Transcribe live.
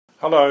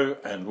Hello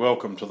and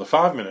welcome to the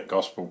 5-Minute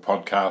Gospel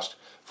podcast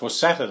for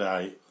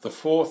Saturday, the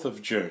 4th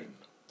of June.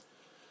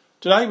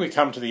 Today we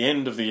come to the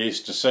end of the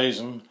Easter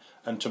season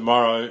and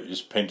tomorrow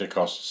is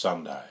Pentecost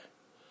Sunday.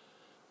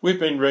 We've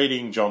been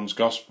reading John's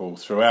Gospel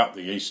throughout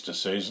the Easter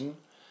season.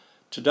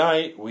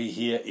 Today we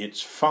hear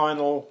its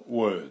final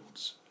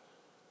words.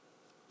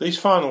 These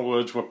final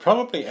words were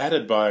probably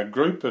added by a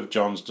group of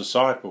John's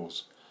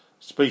disciples,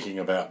 speaking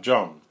about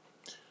John,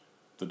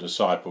 the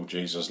disciple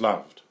Jesus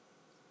loved.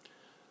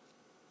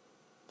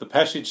 The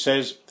passage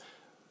says,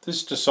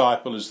 "This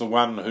disciple is the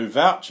one who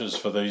vouches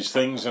for these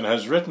things and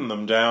has written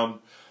them down,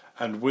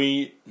 and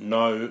we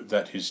know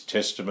that his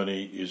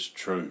testimony is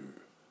true."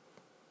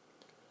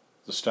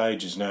 The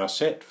stage is now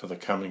set for the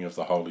coming of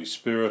the Holy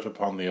Spirit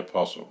upon the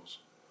apostles.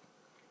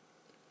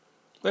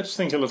 Let's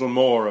think a little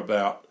more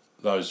about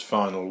those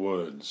final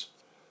words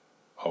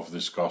of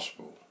this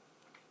gospel.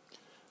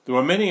 There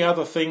were many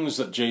other things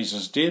that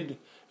Jesus did.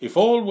 If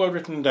all were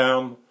written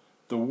down,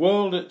 the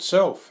world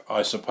itself,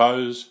 I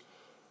suppose,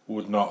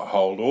 would not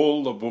hold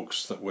all the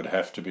books that would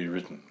have to be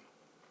written.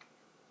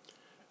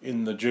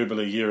 In the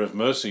Jubilee Year of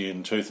Mercy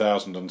in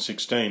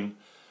 2016,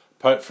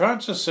 Pope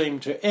Francis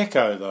seemed to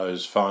echo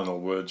those final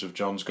words of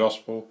John's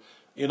Gospel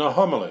in a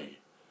homily,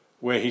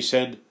 where he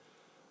said,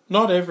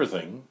 "Not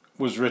everything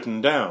was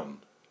written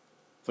down.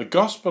 The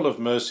Gospel of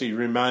Mercy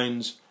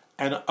remains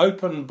an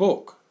open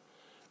book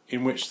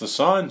in which the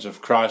signs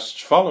of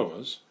Christ's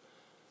followers,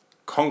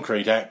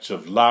 concrete acts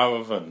of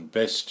love and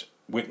best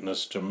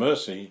witness to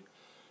mercy,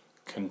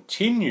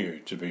 continue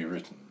to be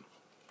written."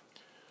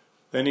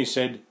 Then he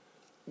said,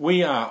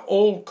 "We are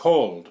all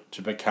called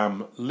to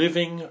become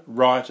living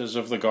writers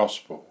of the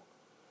gospel.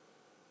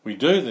 We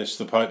do this,"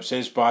 the Pope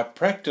says, "by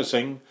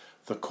practicing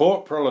the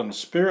corporal and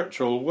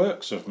spiritual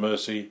works of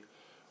mercy,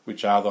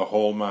 which are the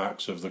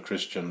hallmarks of the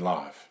Christian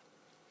life."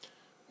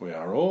 We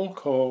are all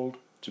called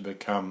to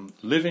become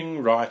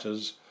living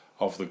writers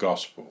of the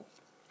gospel.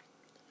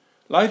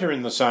 Later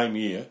in the same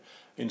year,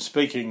 in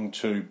speaking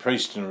to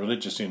priests and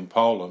religious in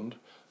Poland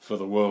for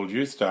the World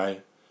Youth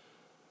Day,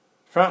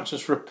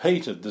 Francis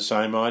repeated the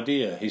same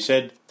idea. He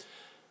said,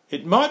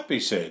 "It might be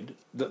said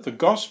that the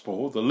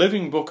Gospel, the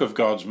living book of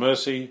God's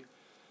mercy,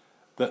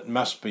 that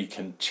must be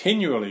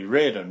continually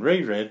read and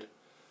reread,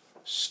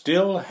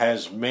 still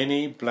has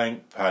many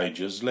blank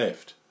pages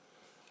left."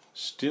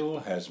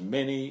 Still has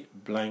many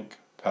blank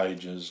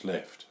pages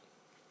left.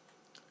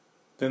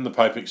 Then the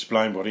Pope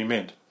explained what he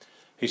meant.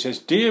 He says,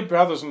 "Dear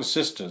brothers and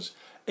sisters,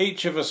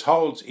 each of us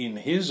holds in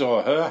his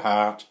or her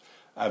heart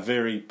a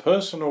very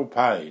personal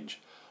page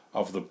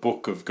of the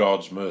book of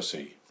God's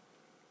mercy.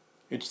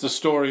 It's the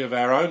story of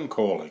our own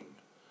calling,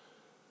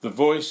 the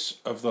voice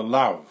of the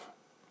love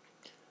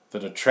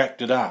that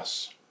attracted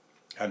us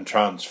and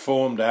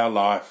transformed our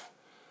life,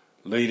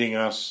 leading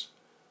us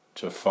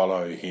to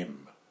follow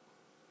him."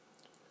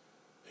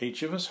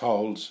 Each of us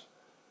holds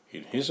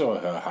in his or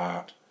her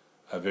heart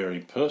a very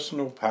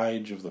personal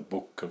page of the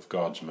book of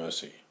God's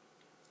mercy.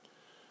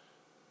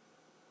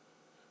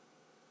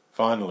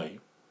 Finally,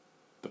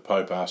 the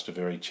Pope asked a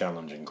very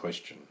challenging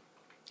question.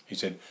 He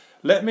said,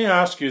 "Let me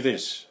ask you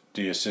this,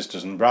 dear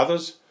sisters and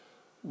brothers,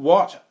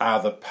 what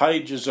are the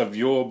pages of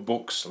your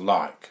books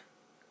like?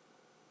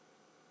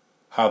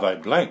 Are they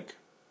blank?"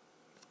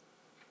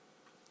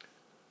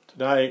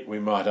 Today we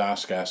might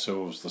ask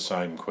ourselves the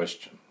same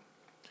question.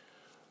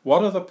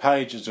 What are the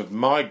pages of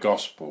my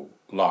gospel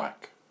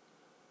like?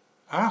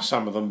 Are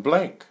some of them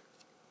blank?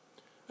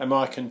 Am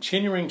I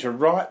continuing to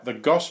write the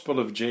gospel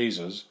of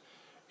Jesus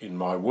in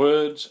my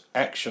words,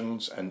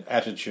 actions and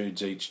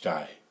attitudes each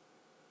day?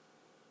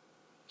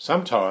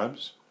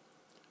 Sometimes,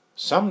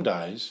 some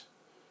days,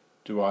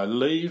 do I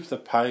leave the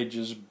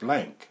pages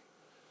blank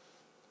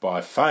by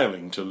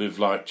failing to live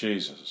like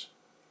Jesus?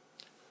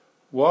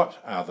 What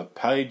are the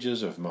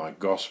pages of my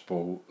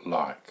gospel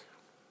like?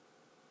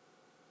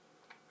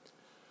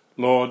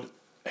 Lord,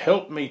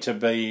 help me to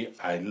be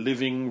a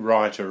living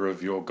writer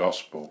of your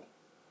gospel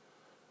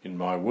in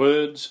my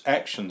words,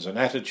 actions and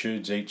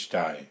attitudes each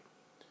day.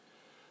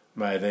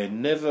 May there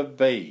never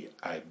be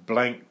a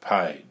blank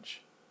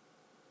page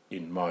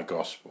in my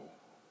gospel.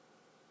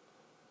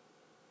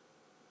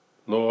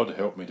 Lord,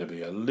 help me to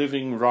be a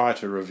living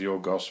writer of your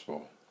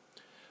gospel.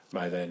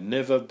 May there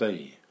never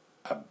be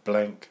a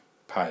blank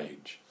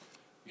page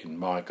in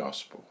my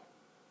gospel.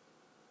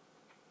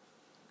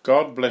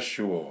 God bless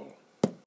you all.